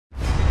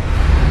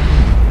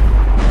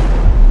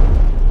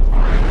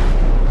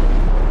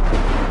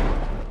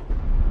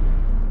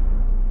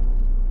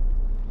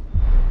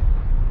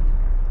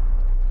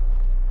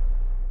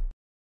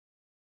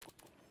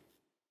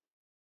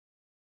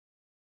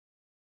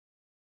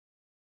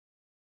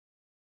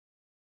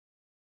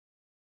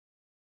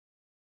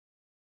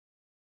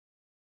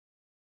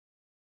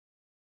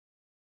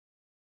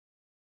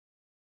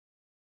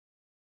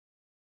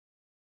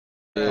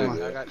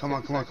dead. Come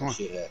on, come on, come on.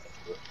 Shit happens,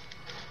 bro.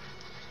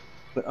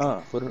 But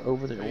put it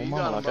over there. You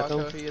got him,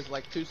 Bronco. He has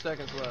like 2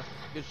 seconds left.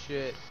 Good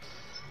shit.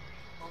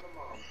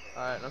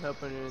 Alright, I'm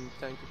helping you in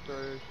tank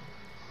destroyers.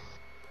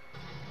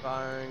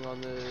 Firing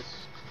on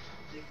this.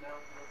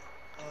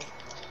 Oh,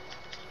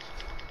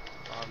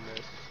 I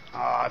missed.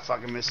 Oh, I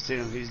fucking missed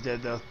too. He's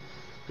dead though.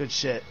 Good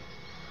shit.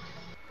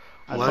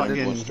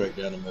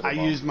 I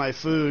used my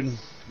food.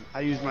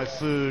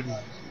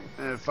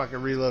 And it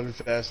fucking reloaded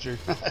faster.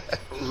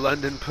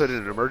 London put in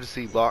an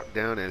emergency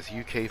lockdown as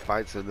UK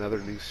fights another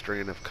new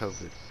strain of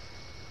COVID.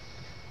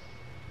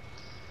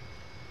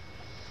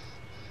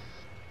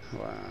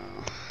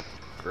 Wow.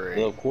 Great.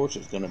 Well, of course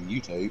it's gonna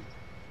mutate.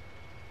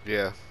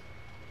 Yeah.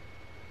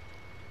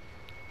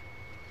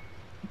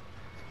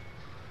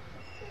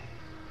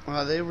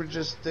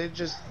 They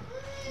just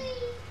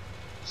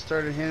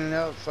started handing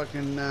out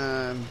fucking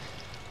the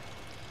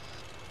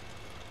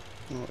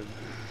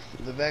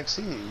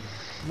vaccine.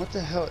 What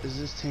the hell is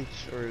this tank,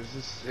 or is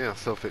this? Yeah,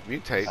 so if it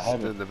mutates,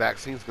 then the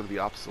vaccine's going to be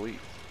obsolete.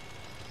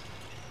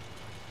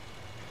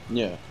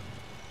 Yeah.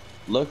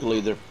 Luckily,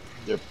 the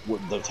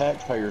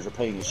taxpayers are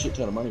paying a shit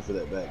ton of money for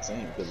that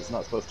vaccine because it's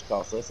not supposed to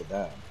cost us a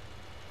dime,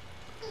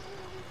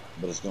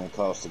 but it's going to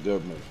cost the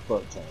government a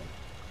fuck ton.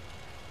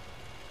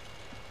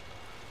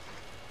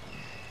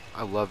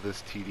 I love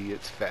this TD.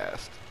 It's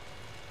fast.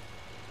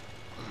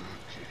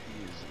 Okay,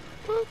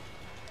 easy.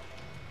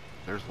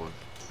 There's one.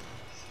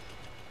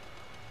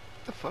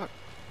 What the fuck?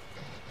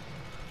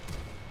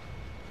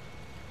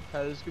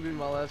 Hey, this could be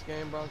my last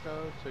game,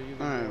 Bronco. So you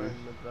can win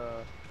with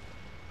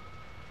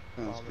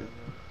Sounds good.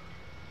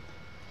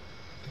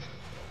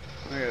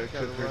 I gotta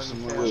cook her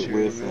some more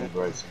with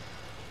integration.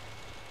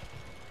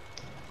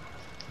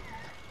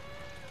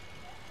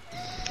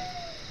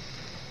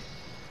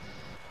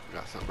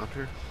 Got something up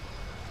here?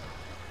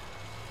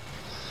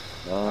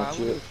 I'm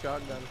gonna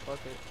shotgun. Fuck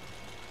it.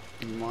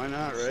 Why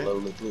not, right?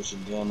 Slowly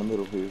pushing down the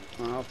middle here.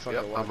 Oh,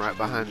 yep, I'm right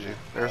behind you.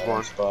 There's one.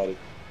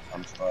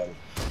 I'm spotted.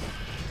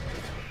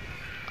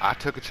 I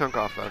took a chunk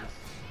off of him.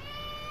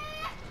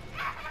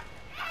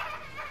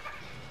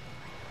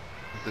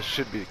 This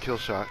should be a kill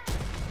shot.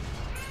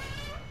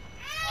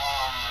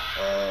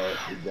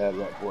 He died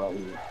right before I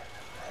hit it.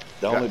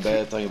 The only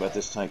bad thing about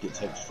this tank, it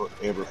takes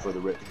forever for the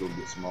reticle to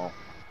get small.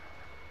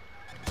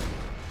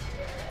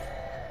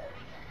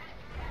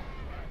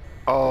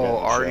 Oh,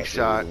 already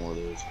shot. One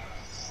of those.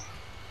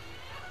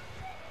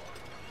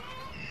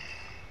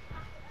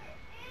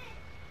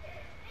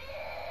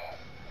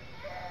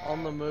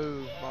 On the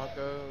move,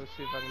 Bronco. Let's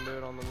see if I can do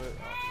it on the move.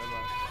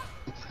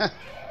 Oh,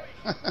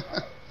 never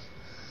mind.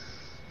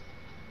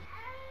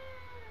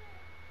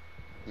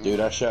 Dude,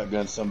 I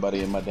shotgunned somebody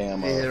in my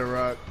damn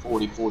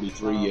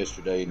 40-43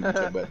 yesterday, and you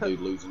talk about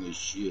dude losing his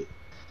shit.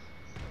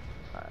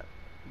 Alright,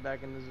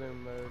 back in the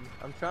zoom mode.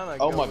 I'm trying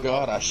to. Oh my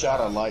god, I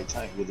shot a light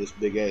tank with this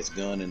big ass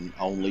gun and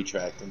only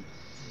tracked him.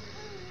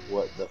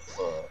 What the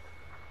fuck?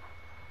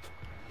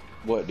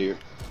 What, dear?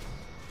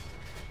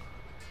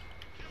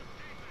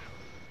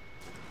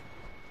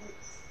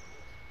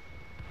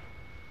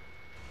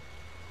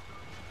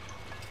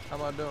 How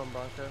am I doing,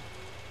 Bronco?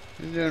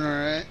 You're doing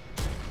alright.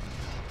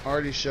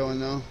 Already showing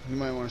though. You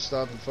might want to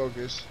stop and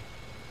focus.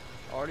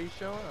 Already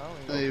showing? I don't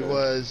even know. He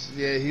was.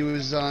 Yeah, he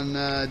was on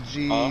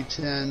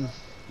G10.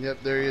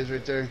 Yep, there he is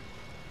right there.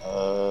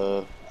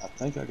 I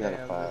think I got a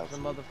 5. There's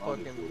a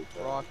motherfucking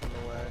rock in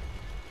the way.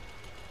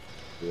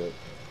 Yep.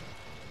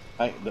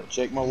 Hey,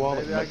 check my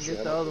wallet. Maybe I can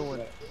get the other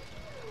one.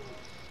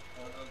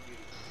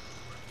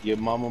 Give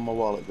Mama my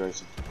wallet,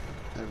 Grayson.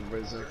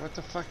 Everybody's like, what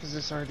the fuck is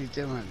this already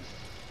doing?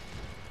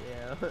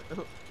 Yeah,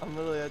 I'm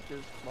really at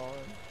your spawn.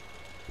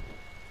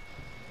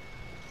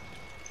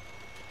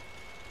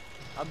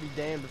 I'll be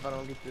damned if I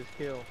don't get this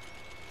kill.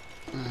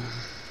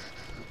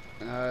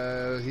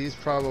 He's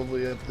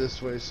probably up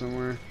this way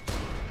somewhere.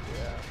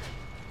 Yeah.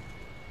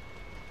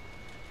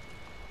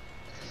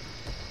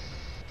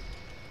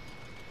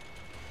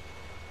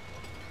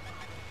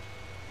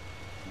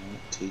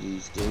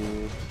 TD's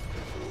dead.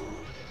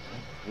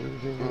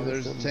 Oh,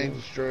 there's a tank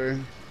destroyer.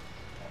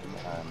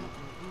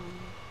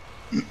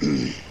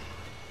 Good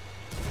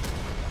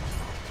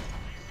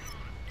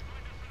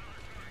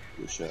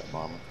shot,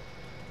 Mama.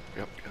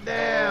 Yep.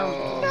 Damn!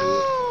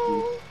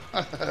 Oh.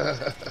 No!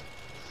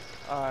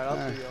 Alright, I'll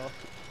see y'all.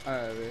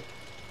 Alright, mate.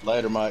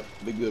 Later, Mike.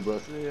 Be good, bro.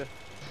 See ya.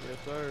 Yes,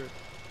 sir.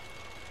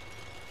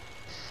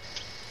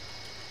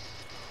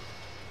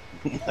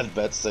 I was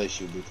about to say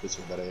should we piss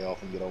everybody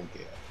off and get on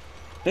cap.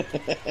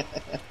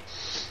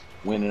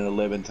 Winning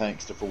 11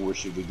 tanks to 4,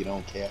 should we get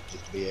on cap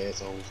just to be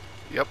assholes?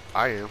 Yep,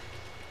 I am.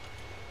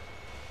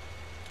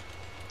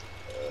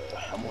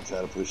 I'm gonna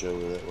try to push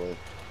over that way.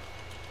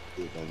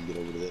 See if I can get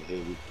over to that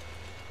heavy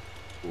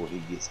before he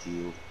gets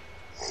killed.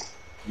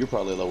 You're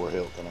probably lower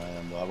health than I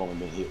am, though. I've only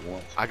been hit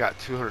once. I got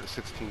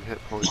 216 hit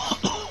points.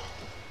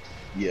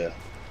 Yeah.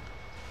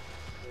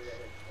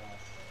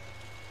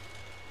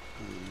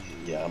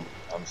 Yeah,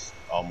 I'm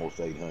almost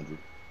 800.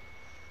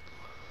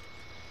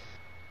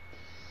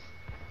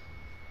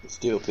 It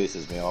still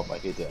pisses me off. I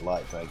hit that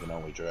light tank and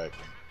only track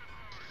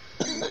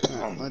him.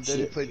 Right, let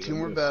Daddy play 2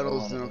 more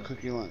battles, then I'll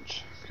cook you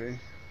lunch. Okay?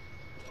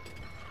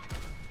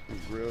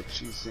 And grilled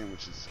cheese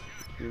sandwiches.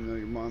 Even though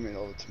your mom made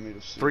all the tomato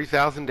soup.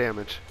 3,000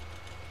 damage.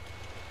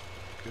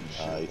 Good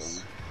Nice.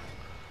 shit,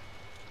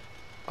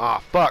 Ah,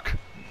 fuck.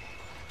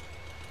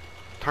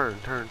 Turn.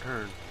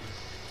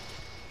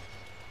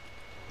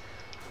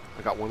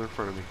 I got one in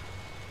front of me.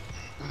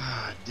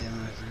 Ah, damn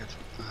it, I forgot to...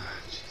 Ah,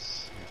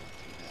 jeez.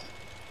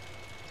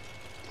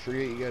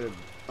 Forget you gotta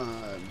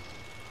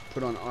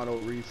put on auto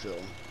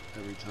refill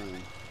every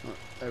time.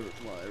 Every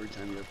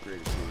time you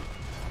upgrade a tank.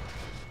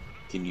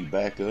 Can you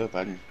back up?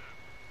 I can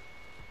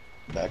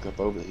back up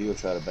over the hill,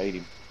 try to bait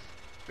him.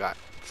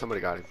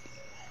 Somebody got him.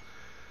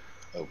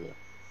 Okay.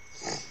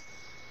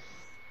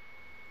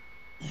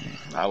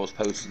 I was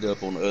posted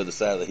up on the other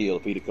side of the hill.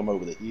 If he'd have come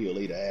over the hill,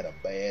 he'd have had a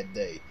bad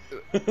day.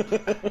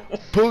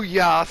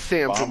 Booyah,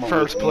 Sam's in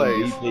first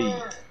place.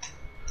 MVP.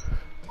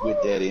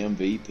 With that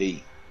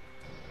MVP.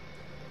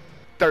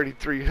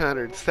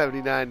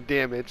 3,379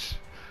 damage.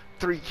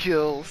 3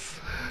 kills.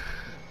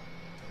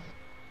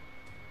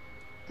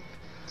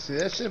 See,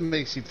 that shit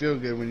makes you feel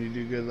good when you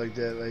do good like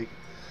that. Like,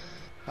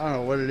 I don't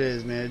know what it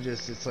is, man.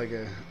 It's like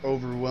a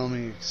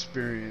overwhelming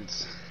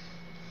experience.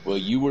 Well,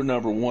 you were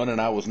number 1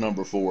 and I was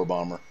number 4,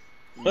 Bomber.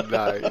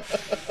 Nice.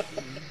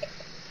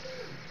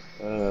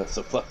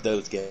 So fuck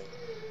those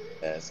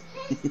guys.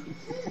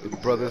 The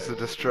Brothers of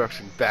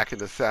Destruction back in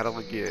the saddle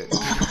again.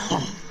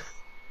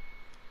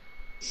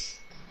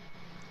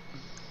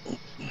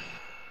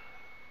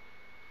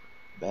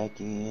 Back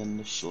in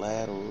the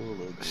sladdle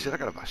again. Shit, I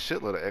got a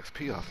shitload of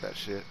XP off that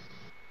shit.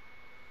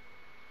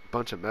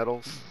 Bunch of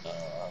medals.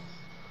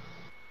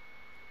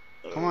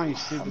 Come on, you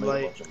stupid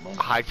light.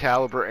 High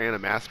caliber and a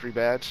mastery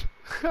badge.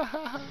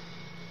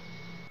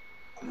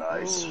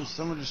 Nice. Oh,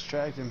 someone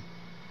distract him.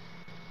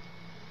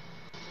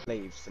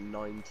 Slaves for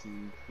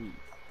 19p.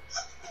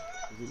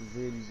 Is it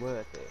really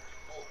worth it?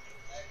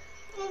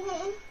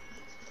 Mm-hmm.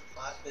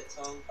 5 bits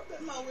on. I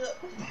bit my lip.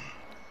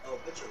 Oh,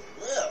 bit your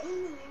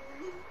lip.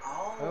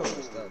 Oh. I don't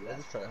understand. I'm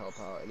just trying to help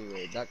out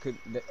anyway.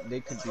 They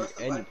could be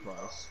any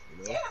price,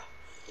 you know?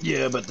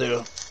 Yeah, but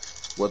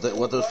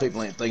what those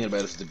people ain't thinking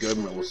about is the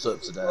government will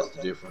subsidize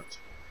the difference.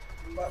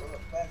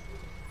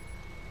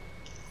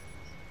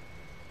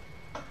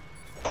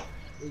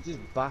 It just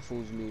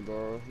baffles me,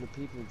 bro. The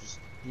people are just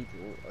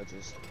people.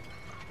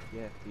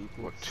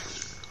 What?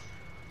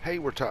 Hey,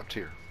 we're top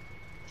tier.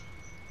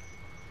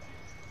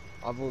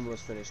 I've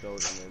almost finished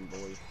loading them,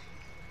 boy.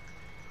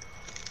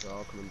 So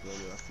I'll come and join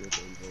you after your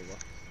game's over.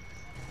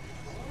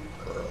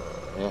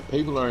 Yeah,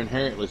 people are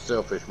inherently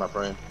selfish, my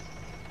friend.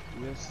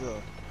 Yes,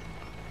 sir.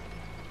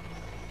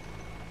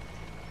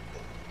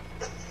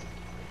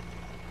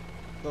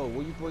 So,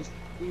 what you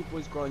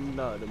boys grinding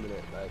now at the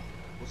minute? Like,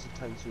 what's the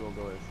tanks you all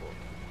going for?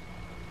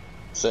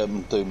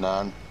 7 through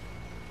 9.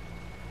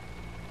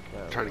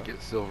 Yeah, Trying to get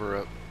silver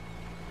up.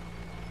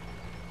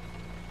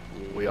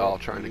 yeah, We all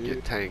trying to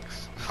get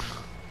tanks.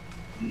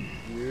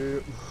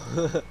 Yeah.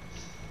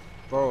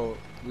 Bro,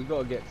 we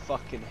gotta get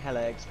fucking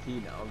hella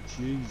XP now.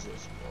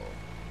 Jesus, bro.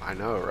 I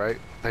know, right?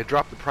 They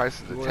dropped the price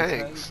of the You want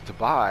tanks tank? to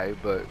buy,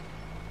 but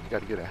you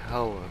got to get a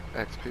hell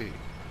of XP.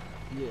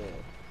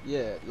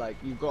 Yeah, like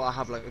you've got to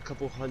have like a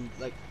couple hundred,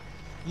 like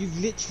you've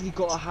literally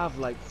got to have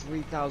like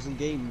 3,000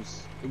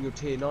 games in your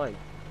tier 9.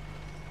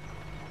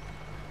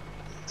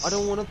 I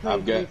don't want to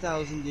play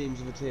 3,000 games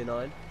of a tier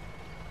 9.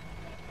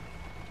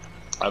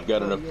 I've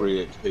got enough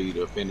free XP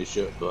to finish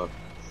up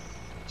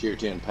tier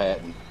 10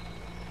 patent.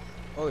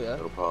 Oh yeah.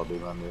 That'll probably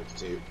be my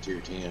next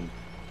tier 10.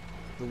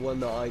 The one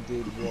that I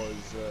did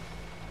was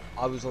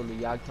I was on the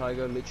Yag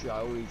Tiger. Literally,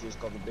 I only just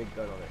got the big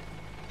gun on it,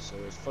 so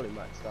it's fully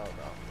maxed out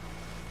now.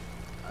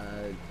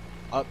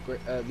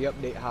 The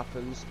update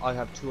happens. I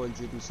have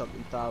 200 and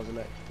something thousand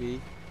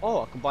XP.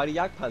 Oh, I can buy the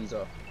Yag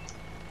Panzer.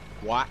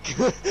 Whack!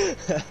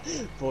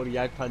 Bought the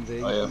Yag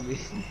Panzer. Oh, yeah.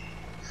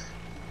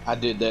 I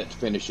did that to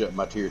finish up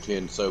my tier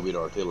 10 Soviet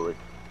artillery.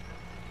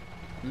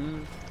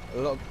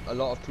 A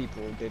lot of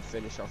people did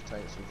finish off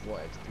tanks with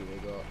what XP they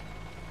got.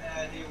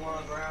 Do you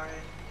want to ground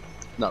it?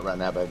 Not right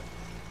now, babe.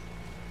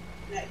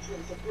 Naturally,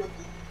 it's a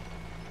brookie.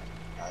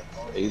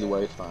 Either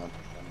way, it's fine.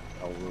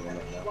 I'll ruin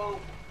it now.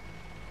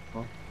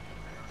 Huh?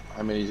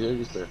 How many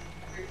is there?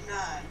 There's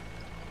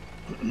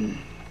 9.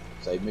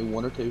 Save me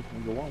 1 or 2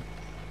 and go on.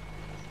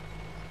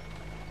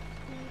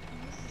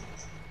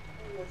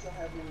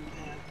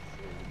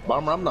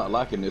 Bomber, I'm not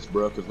liking this,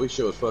 bro, because we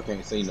sure as fuck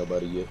ain't seen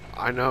nobody yet.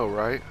 I know,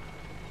 right?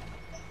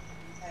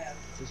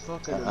 It's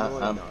fucking annoying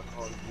that I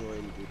can't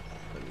join people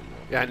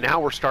anymore. Yeah, now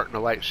we're starting to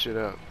light shit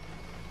up.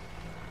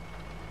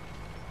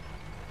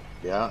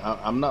 Yeah,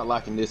 I'm not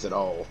liking this at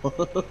all.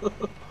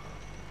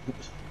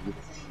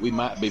 We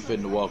might be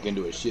fitting to walk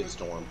into a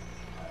shitstorm.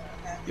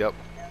 Yep.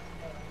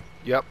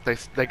 Yep,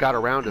 they got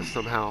around us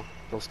somehow.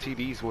 Those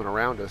TDs went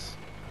around us.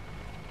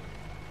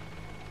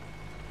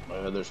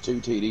 There's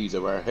 2 TDs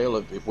over our hell.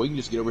 If we can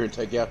just get over here and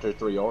take out their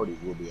 3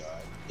 Arties, we'll be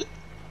alright.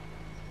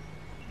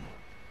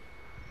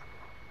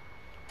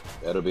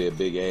 That'll be a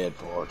big ad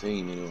for our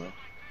team anyway.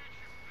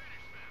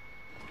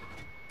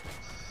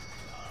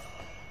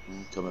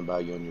 Coming by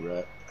you on your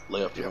right,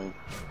 left. Yep. I mean.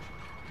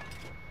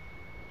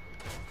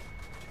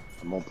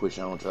 I'm gonna push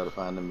on and try to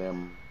find them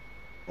damn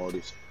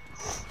Mortys.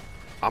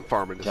 I'm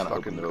farming this Kinda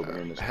fucking hoping they're over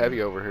here in this heavy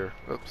corner. over here.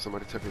 Oh,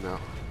 somebody took me now.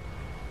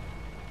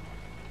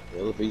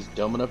 Well, if he's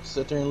dumb enough to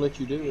sit there and let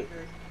you do it.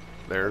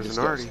 I There's just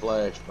an got arty.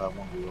 splashed by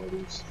one of the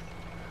Mortys.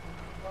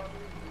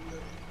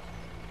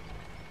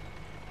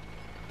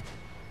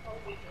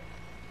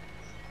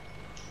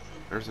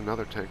 There's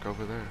another tank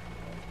over there.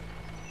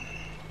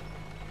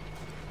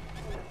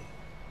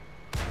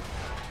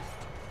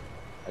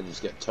 I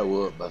just got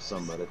towed up by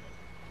somebody.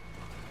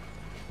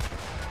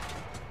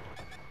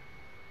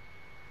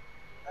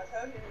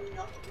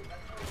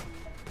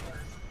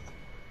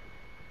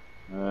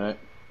 Alright.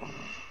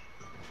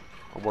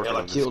 I'm working Well, I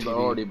on this killed the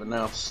TD. Artie, but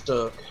now I'm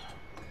stuck.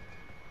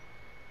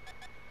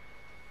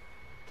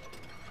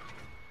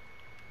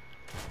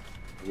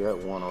 You got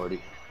one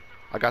Artie.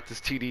 I got this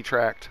TD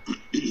tracked.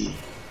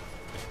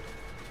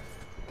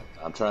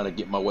 I'm trying to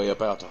get my way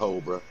up out the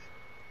hole, bro.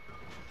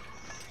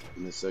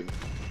 Give me a second.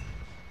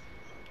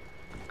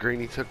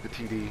 Greeny took the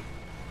TD.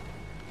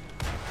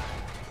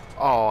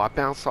 Oh, I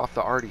bounced off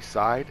the Artie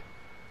side.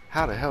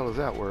 How the hell does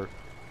that work?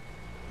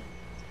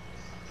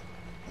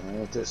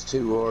 Alright, that's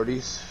two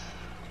Arties.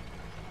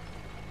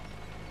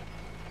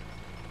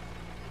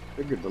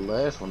 Figured the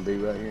last one be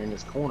right here in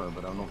this corner,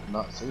 but I'm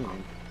not seeing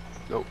him.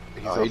 Nope.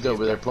 He's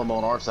over there plumb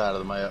on our side of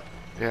the map.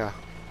 Yeah.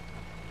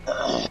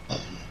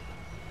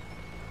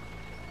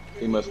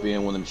 He must be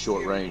in one of them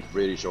short range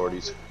British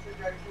Arties.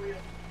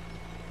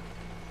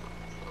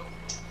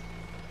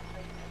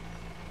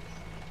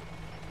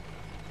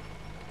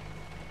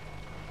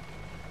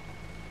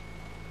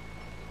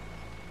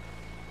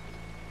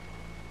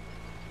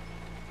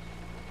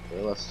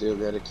 Well, I still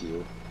got a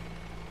kill.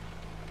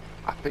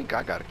 I think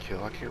I got a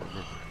kill. I can't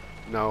remember.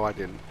 No, I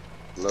didn't.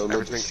 Lola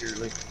Everything-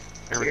 surely.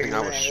 Everything I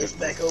was shooting.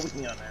 back over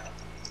here now.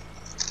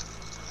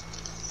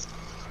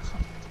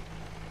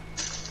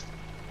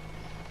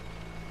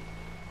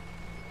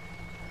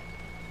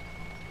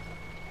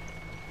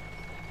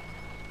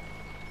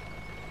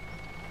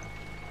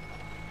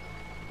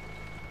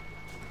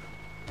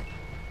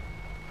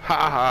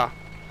 Ha ha.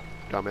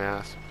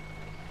 Dumbass.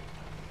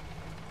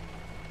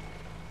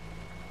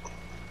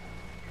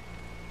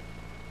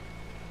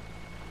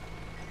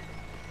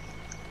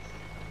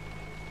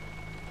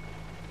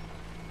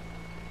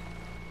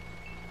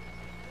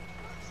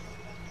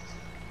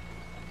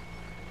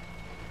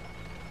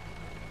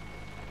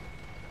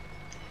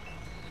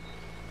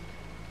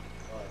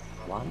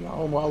 Why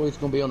y'all always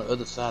gonna be on the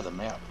other side of the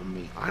map from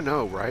me? I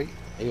know, right?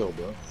 Hell,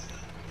 bro.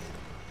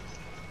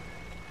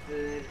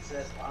 It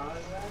says on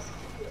that.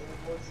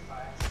 What's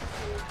fast?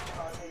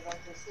 I'll take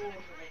back to school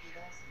for making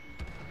that.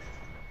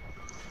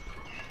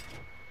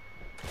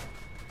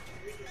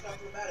 You're just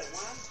talking about it,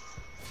 why?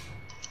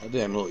 That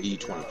damn little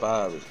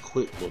E25 is a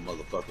quick little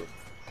motherfucker.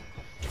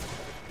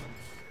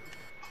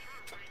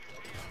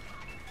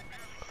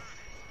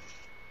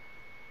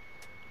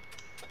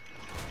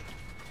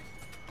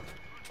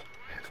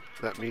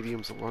 That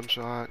medium's a one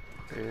shot,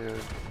 and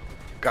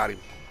got him.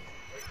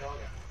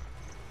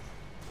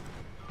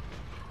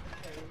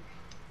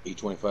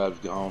 E25's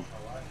gone.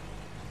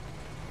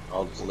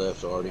 All that's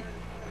left's already.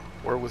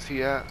 Where was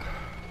he at?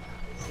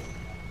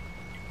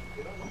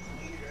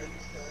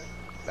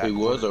 He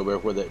was over there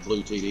where that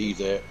blue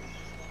TD's at.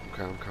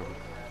 Okay, I'm coming.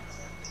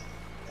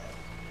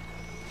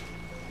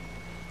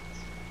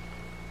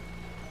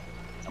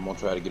 I'm gonna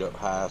try to get up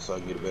high so I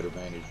can get a better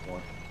vantage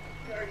point.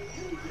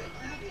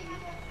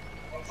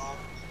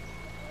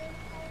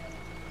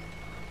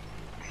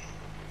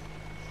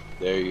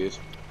 There he is.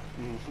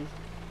 Mm-hmm.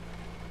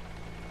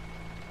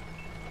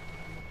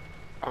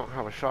 I don't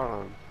have a shot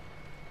on him.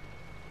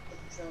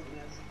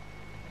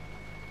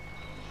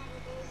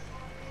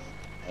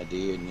 I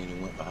did, and then he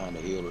went behind a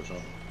hill or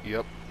something.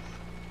 Yep.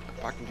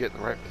 If I can get in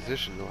the right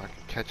position, though, I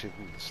can catch him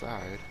from the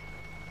side.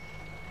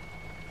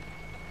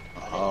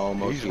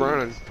 Almost He's hit him.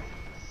 running.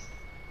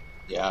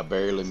 Yeah, I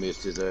barely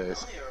missed his ass. I don't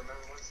even remember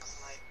what's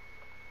this like.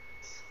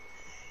 It's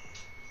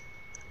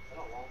been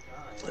a long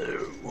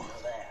time. Oh. Know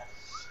that.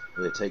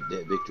 Will they take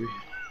that victory? 2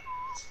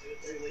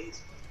 or 3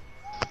 weeks.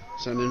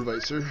 Send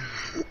invite, sir.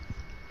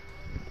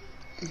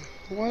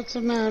 What's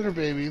the matter,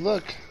 baby?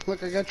 Look,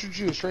 I got your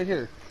juice right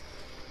here.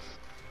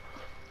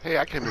 Hey,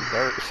 I came in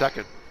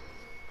second.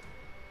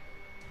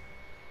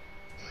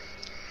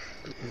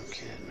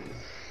 Okay, man.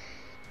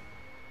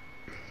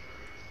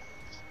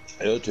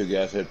 The other two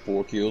guys had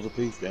 4 kills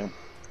apiece, damn.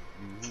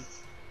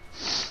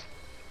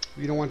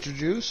 You don't want your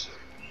juice?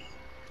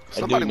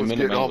 Somebody was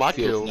getting all my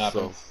kills,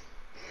 so.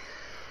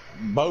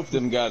 Both of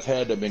them guys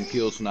had to have been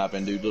kill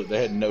sniping, dude. Look,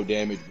 they had no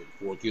damage but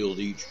 4 kills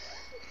each.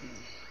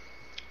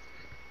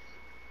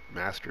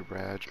 Master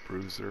badge,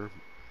 bruiser.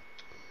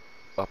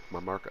 Up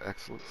my mark of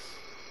excellence.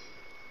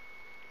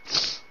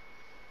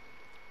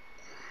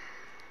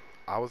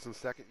 I was in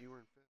second, you were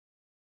in fifth.